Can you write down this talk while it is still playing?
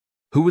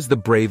Who was the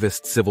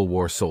bravest Civil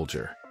War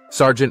soldier?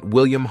 Sergeant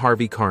William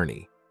Harvey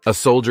Kearny, a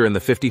soldier in the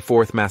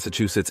 54th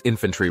Massachusetts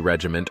Infantry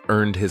Regiment,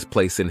 earned his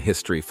place in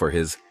history for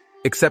his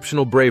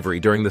exceptional bravery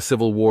during the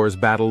Civil War's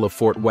Battle of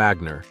Fort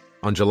Wagner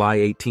on July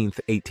 18,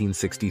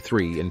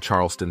 1863 in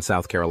Charleston,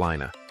 South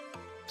Carolina.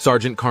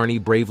 Sergeant Kearny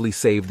bravely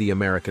saved the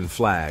American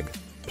flag,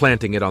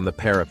 planting it on the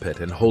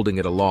parapet and holding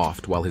it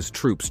aloft while his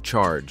troops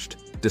charged,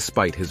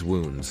 despite his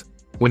wounds.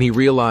 When he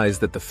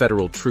realized that the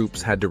Federal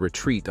troops had to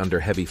retreat under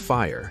heavy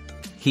fire,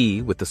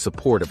 he, with the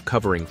support of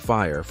covering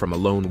fire from a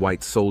lone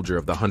white soldier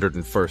of the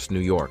 101st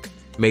New York,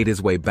 made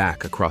his way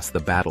back across the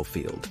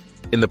battlefield.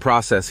 In the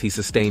process, he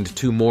sustained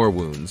 2 more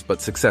wounds, but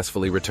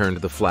successfully returned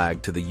the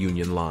flag to the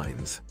Union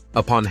lines.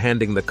 Upon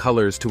handing the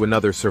colors to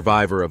another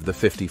survivor of the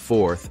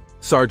 54th,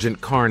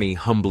 Sergeant Kearny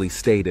humbly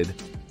stated,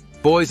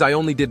 "Boys, I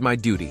only did my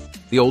duty.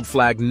 The old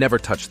flag never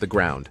touched the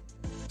ground."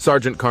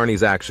 Sergeant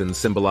Kearny's actions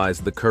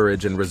symbolized the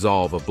courage and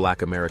resolve of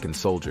Black American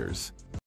soldiers.